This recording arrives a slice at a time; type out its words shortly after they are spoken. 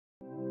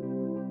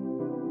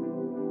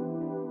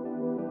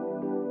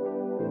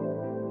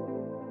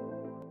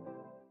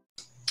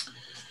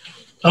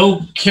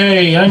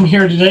Okay, I'm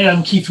here today.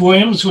 I'm Keith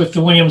Williams with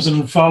the Williams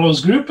and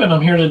Follows Group, and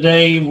I'm here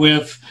today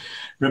with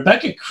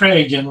Rebecca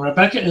Craig. And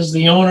Rebecca is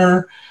the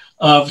owner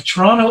of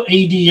Toronto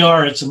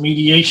ADR. It's a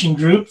mediation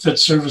group that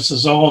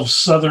services all of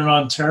Southern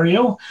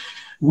Ontario.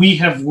 We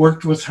have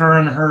worked with her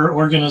and her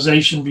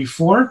organization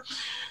before,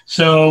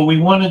 so we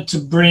wanted to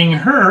bring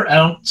her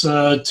out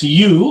to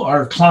you,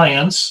 our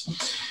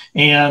clients,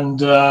 and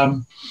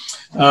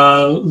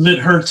let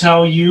her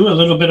tell you a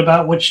little bit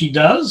about what she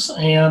does.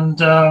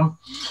 And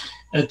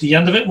at the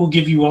end of it, we'll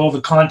give you all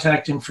the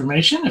contact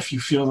information if you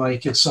feel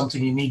like it's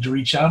something you need to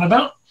reach out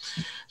about.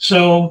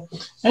 So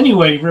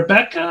anyway,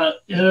 Rebecca,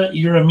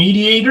 you're a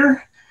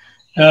mediator.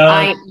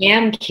 I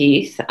am,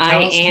 Keith.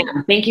 I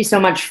am. Thank you so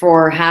much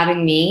for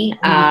having me.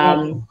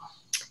 A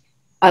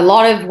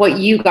lot of what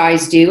you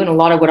guys do and a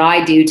lot of what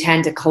I do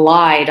tend to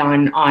collide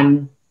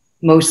on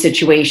most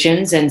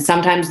situations, and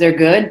sometimes they're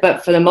good,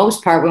 but for the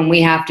most part, when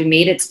we have to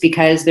meet, it's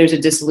because there's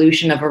a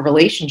dissolution of a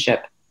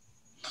relationship.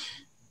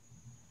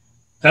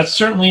 That's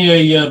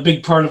certainly a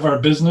big part of our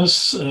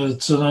business.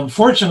 It's an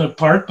unfortunate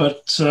part,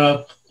 but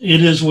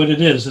it is what it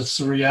is. It's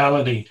the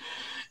reality.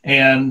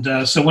 And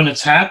so when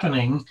it's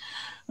happening,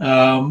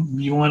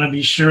 you want to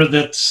be sure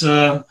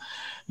that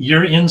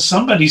you're in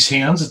somebody's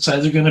hands. It's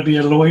either going to be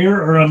a lawyer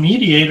or a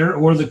mediator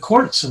or the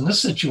courts in this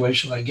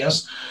situation, I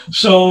guess.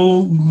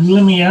 So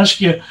let me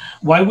ask you,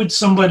 why would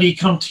somebody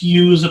come to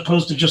you as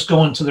opposed to just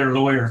going to their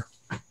lawyer?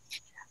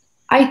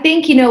 I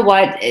think, you know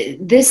what,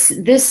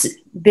 this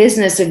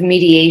business of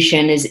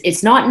mediation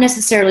it's not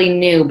necessarily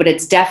new, but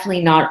it's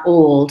definitely not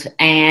old.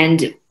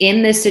 And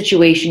in this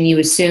situation, you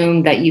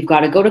assume that you've got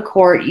to go to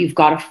court, you've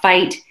got to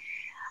fight.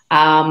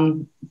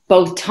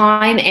 Both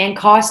time and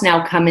cost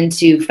now come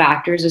into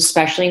factors,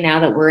 especially now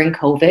that we're in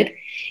COVID.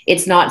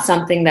 It's not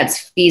something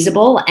that's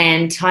feasible,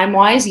 and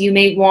time-wise, you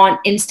may want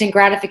instant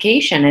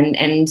gratification,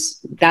 and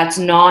that's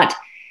not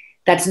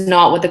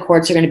what the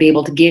courts are going to be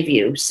able to give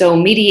you. So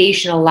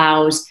mediation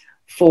allows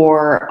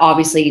for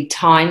obviously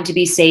time to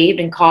be saved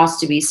and costs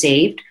to be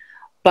saved,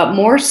 but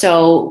more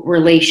so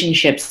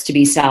relationships to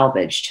be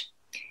salvaged.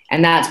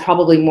 And that's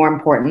probably more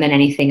important than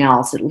anything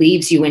else. It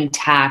leaves you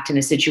intact in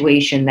a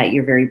situation that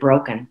you're very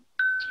broken.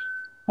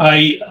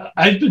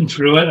 I've been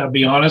through it, I'll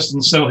be honest,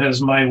 and so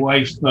has my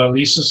wife,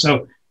 Lisa.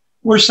 So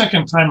we're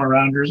second time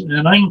arounders.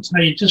 And I can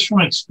tell you just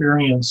from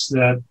experience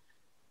that,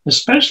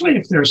 especially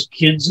if there's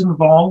kids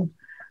involved,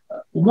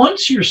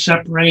 once you're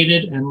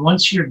separated and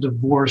once you're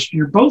divorced,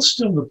 you're both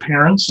still the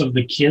parents of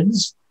the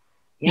kids.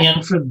 Yeah.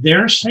 And for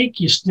their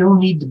sake, you still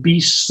need to be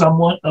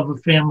somewhat of a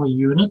family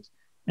unit.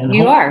 And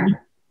you are.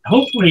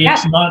 Hopefully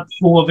it's not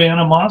full of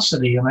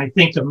animosity. And I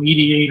think a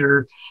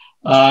mediator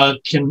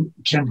can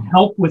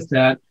help with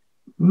that,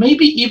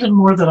 maybe even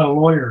more than a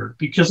lawyer,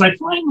 because I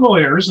find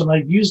lawyers, and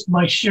I've used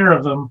my share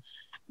of them,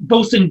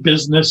 both in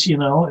business,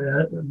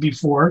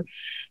 before,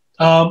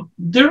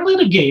 they're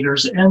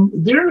litigators, and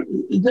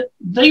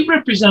they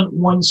represent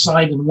one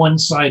side and one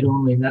side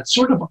only. That's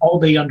sort of all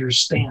they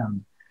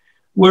understand.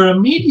 Where a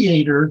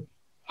mediator,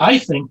 I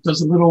think,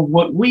 does a little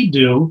what we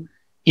do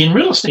in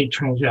real estate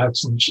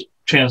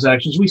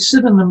transactions. We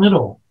sit in the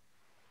middle.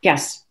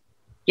 Yes.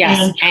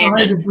 And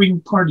try to bring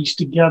parties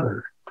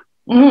together.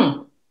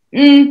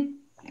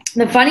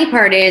 The funny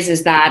part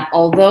is that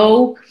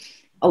although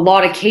a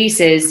lot of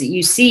cases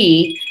you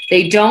see,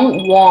 people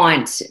don't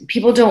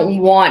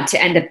want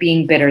to end up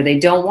being bitter. They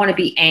don't want to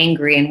be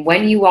angry. And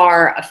when you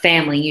are a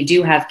family, you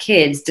do have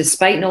kids,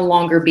 despite no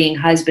longer being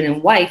husband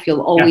and wife,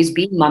 you'll always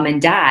be mom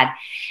and dad.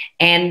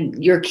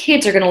 And your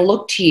kids are going to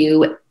look to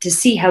you to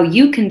see how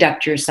you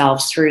conduct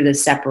yourselves through the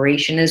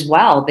separation as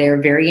well.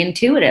 They're very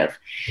intuitive.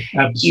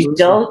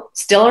 Absolutely. You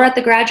still are at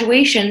the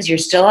graduations, you're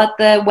still at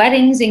the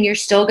weddings, and you're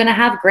still going to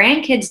have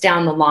grandkids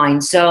down the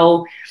line.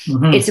 So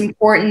it's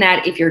important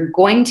that if you're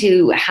going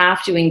to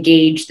have to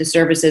engage the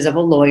services of a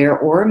lawyer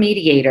or a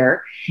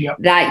mediator,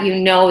 that you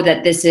know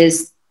that this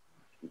is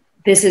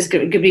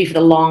going to be for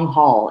the long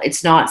haul.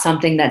 It's not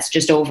something that's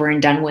just over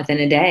and done with in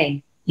a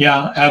day.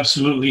 Yeah,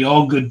 absolutely.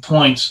 All good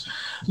points.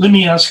 Let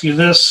me ask you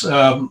this.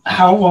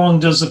 How long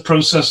does the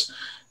process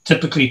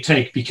typically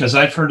take? Because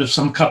I've heard of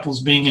some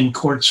couples being in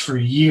courts for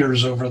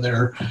years over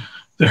their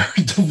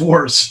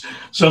divorce.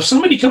 So if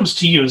somebody comes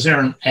to you, is there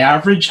an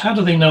average? How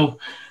do they know,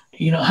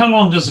 how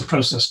long does the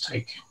process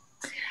take?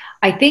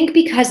 I think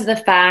because of the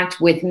fact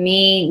with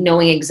me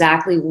knowing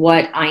exactly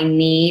what I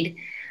need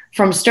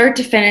from start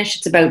to finish,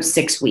 it's about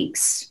 6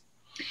 weeks.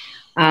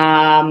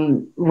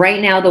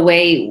 Right now, the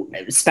way,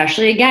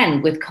 especially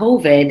again with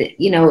COVID,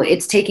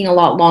 it's taking a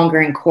lot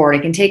longer in court.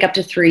 It can take up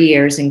to 3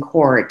 years in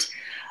court,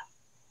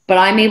 but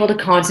I'm able to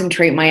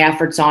concentrate my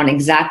efforts on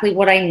exactly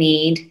what I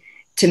need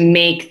to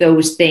make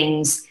those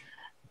things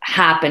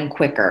happen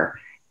quicker.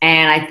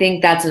 And I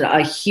think that's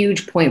a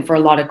huge point for a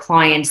lot of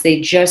clients.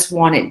 They just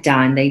want it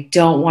done. They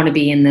don't want to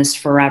be in this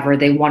forever.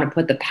 They want to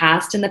put the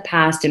past in the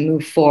past and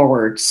move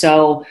forward.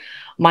 So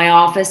my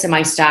office and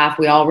my staff,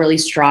 we all really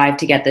strive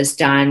to get this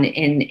done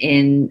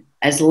in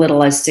as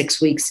little as 6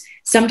 weeks.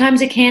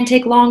 Sometimes it can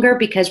take longer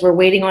because we're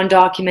waiting on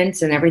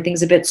documents and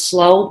everything's a bit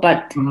slow,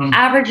 but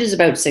average is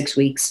about 6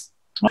 weeks.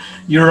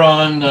 You're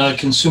on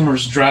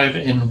Consumers Drive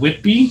in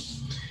Whitby.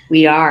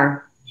 We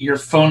are. Your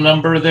phone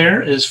number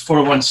there is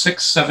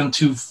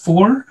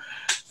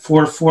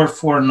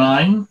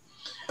 416-724-4449.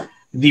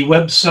 The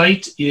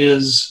website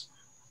is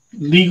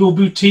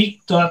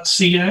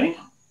legalboutique.ca.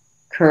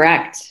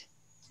 Correct.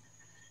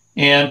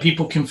 And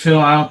people can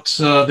fill out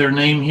their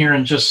name here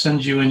and just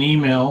send you an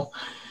email.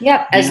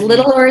 Yep, as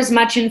little or as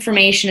much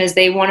information as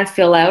they want to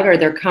fill out or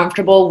they're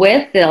comfortable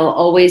with, they'll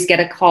always get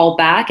a call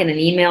back and an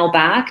email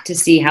back to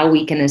see how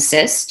we can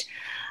assist.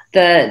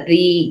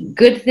 The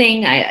good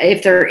thing,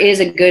 if there is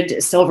a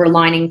good silver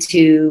lining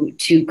to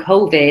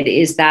COVID,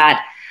 is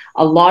that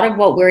a lot of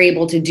what we're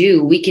able to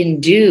do, we can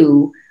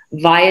do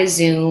via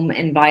Zoom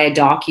and via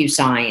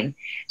DocuSign.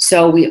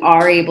 So we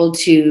are able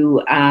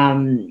to,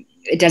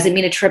 it doesn't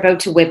mean a trip out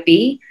to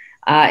Whitby.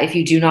 If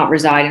you do not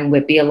reside in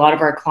Whitby, a lot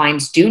of our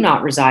clients do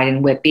not reside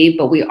in Whitby,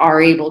 but we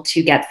are able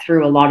to get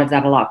through a lot of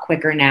that a lot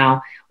quicker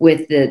now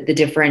with the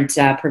different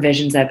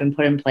provisions that have been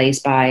put in place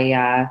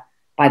by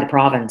the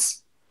province.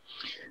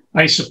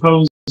 I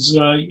suppose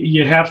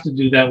you have to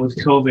do that with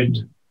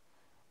COVID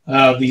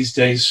these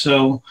days.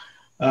 So,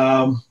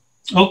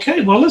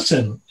 okay, well,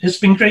 listen, it's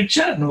been great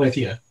chatting with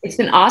you. It's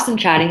been awesome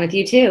chatting with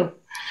you too.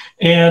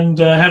 And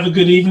have a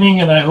good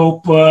evening. And I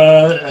hope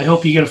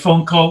you get a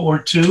phone call or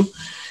two.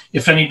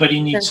 If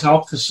anybody needs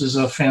help, this is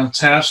a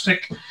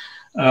fantastic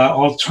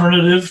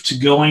alternative to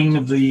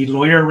going the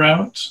lawyer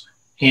route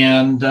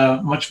and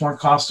much more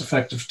cost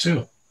effective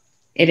too.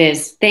 It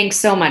is. Thanks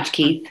so much,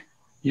 Keith.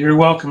 You're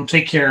welcome.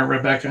 Take care,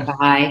 Rebecca.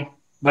 Bye.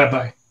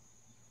 Bye-bye.